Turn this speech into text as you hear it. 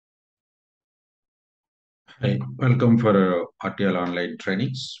Hi, welcome for RTL online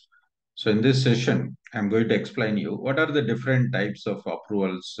trainings. So in this session, I'm going to explain you what are the different types of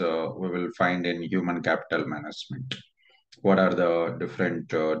approvals we will find in human capital management. What are the different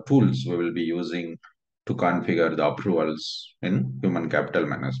tools we will be using to configure the approvals in human capital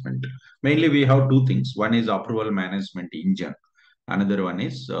management. Mainly, we have two things. One is approval management engine. Another one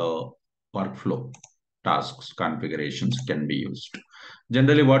is workflow tasks configurations can be used.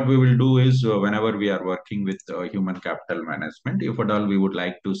 Generally, what we will do is whenever we are working with human capital management, if at all we would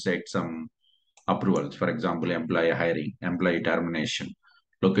like to set some approvals, for example, employee hiring, employee termination,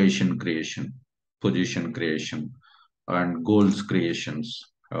 location creation, position creation, and goals creations,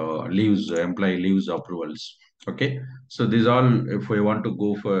 leaves, employee leaves approvals. Okay, so these all, if we want to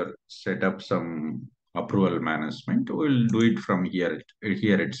go for set up some approval management, we'll do it from here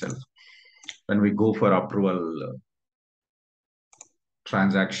itself. When we go for approval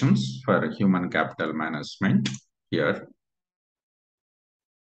transactions for human capital management here.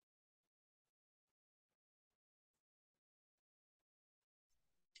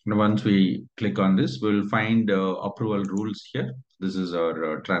 And once we click on this, we'll find approval rules here. This is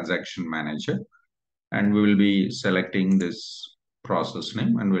our transaction manager, and we will be selecting this process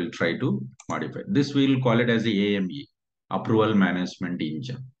name and we'll try to modify. This we'll call it as the AME, approval management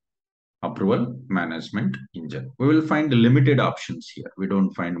engine. Approval management engine. We will find limited options here. We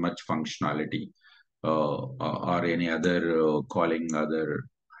don't find much functionality or any other calling other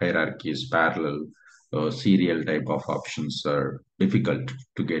hierarchies parallel serial type of options are difficult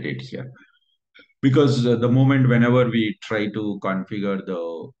to get it here because the moment whenever we try to configure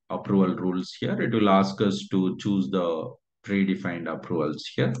the approval rules here, it will ask us to choose the predefined approvals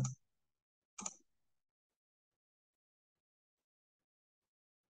here.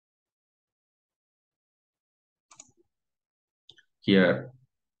 Here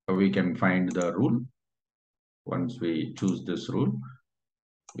we can find the rule. Once we choose this rule,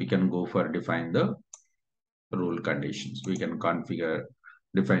 we can go for define the rule conditions. We can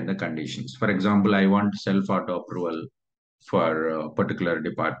define the conditions. For example, I want self-auto approval for a particular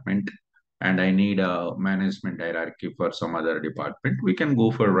department and I need a management hierarchy for some other department. We can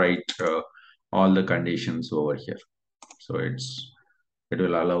go for write all the conditions over here. So it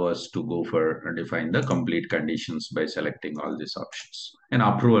will allow us to go for define the complete conditions by selecting all these options. An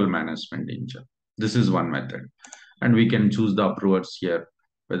approval management engine. This is one method. And we can choose the approvers here,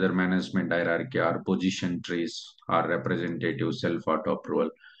 whether management hierarchy or position trees or representative self-auto approval.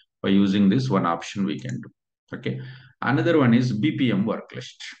 By using this one option we can do. Okay. Another one is BPM work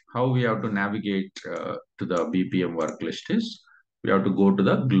list. How we have to navigate to the BPM work list is we have to go to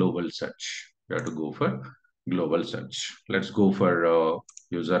the global search. We have to go for global search. Let's go for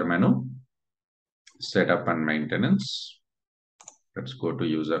user menu, setup and maintenance. Let's go to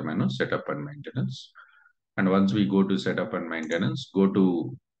user menu, setup and maintenance. And once we go to setup and maintenance, go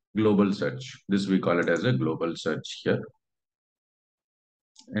to global search. This we call it as a global search here.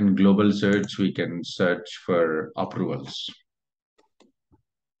 In global search, we can search for approvals.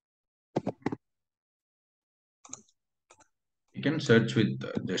 You can search with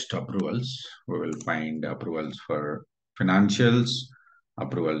just approvals. We will find approvals for financials,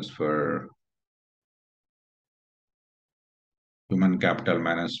 approvals for human capital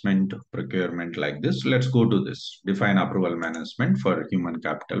management, procurement like this. Let's go to this. Define approval management for human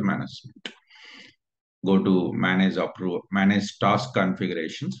capital management. Go to manage task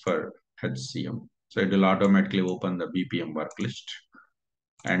configurations for HCM. So it will automatically open the BPM work list.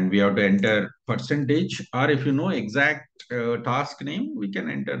 And we have to enter percentage, or if you know exact task name, we can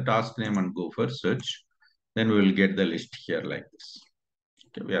enter task name and go for search. Then we will get the list here like this.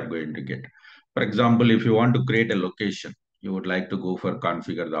 Okay, we are going to get. For example, if you want to create a location, you would like to go for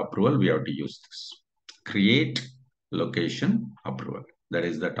configure the approval, we have to use this. Create location approval. That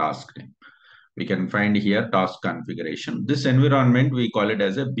is the task name. We can find here task configuration. This environment, we call it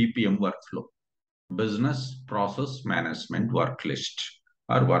as a BPM workflow. Business Process Management Work List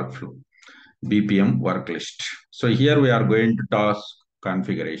or workflow. BPM work list. So here we are going to task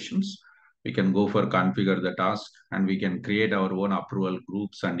configurations. We can go for configure the task and we can create our own approval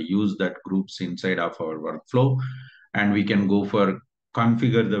groups and use that groups inside of our workflow. And we can go for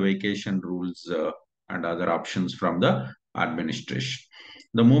configure the vacation rules and other options from the administration.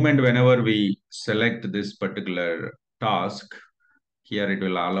 The moment whenever we select this particular task, here it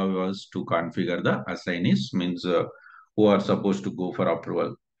will allow us to configure the assignees, means who are supposed to go for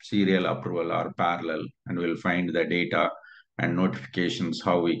approval, serial approval or parallel, and we'll find the data and notifications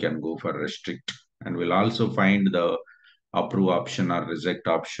how we can go for restrict. And we'll also find the approve option or reject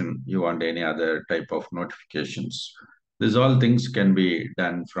option. You want any other type of notifications. These all things can be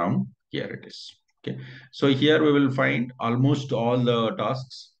done from here it is. Okay, so here we will find almost all the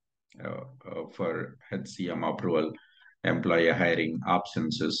tasks for HCM approval, employee hiring,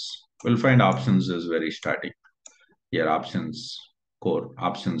 absences. We'll find options is very static. Here options, core,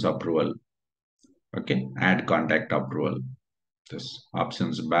 options approval. Okay, add contact approval. This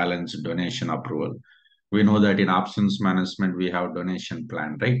options balance donation approval. We know that in options management, we have donation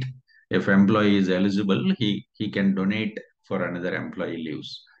plan, right? If employee is eligible, he can donate for another employee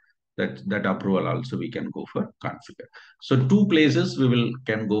leaves. That approval also we can go for configure. So two places we will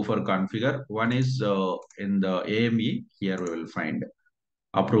can go for configure. One is in the AME. Here we will find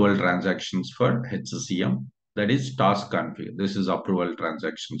approval transactions for HCM. That is task configure. This is approval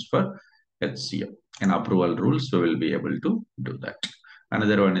transactions for HCM. In approval rules, we will be able to do that.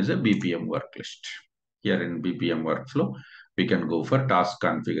 Another one is a BPM work list. Here in BPM workflow, we can go for task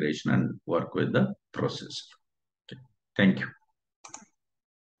configuration and work with the process. Okay. Thank you.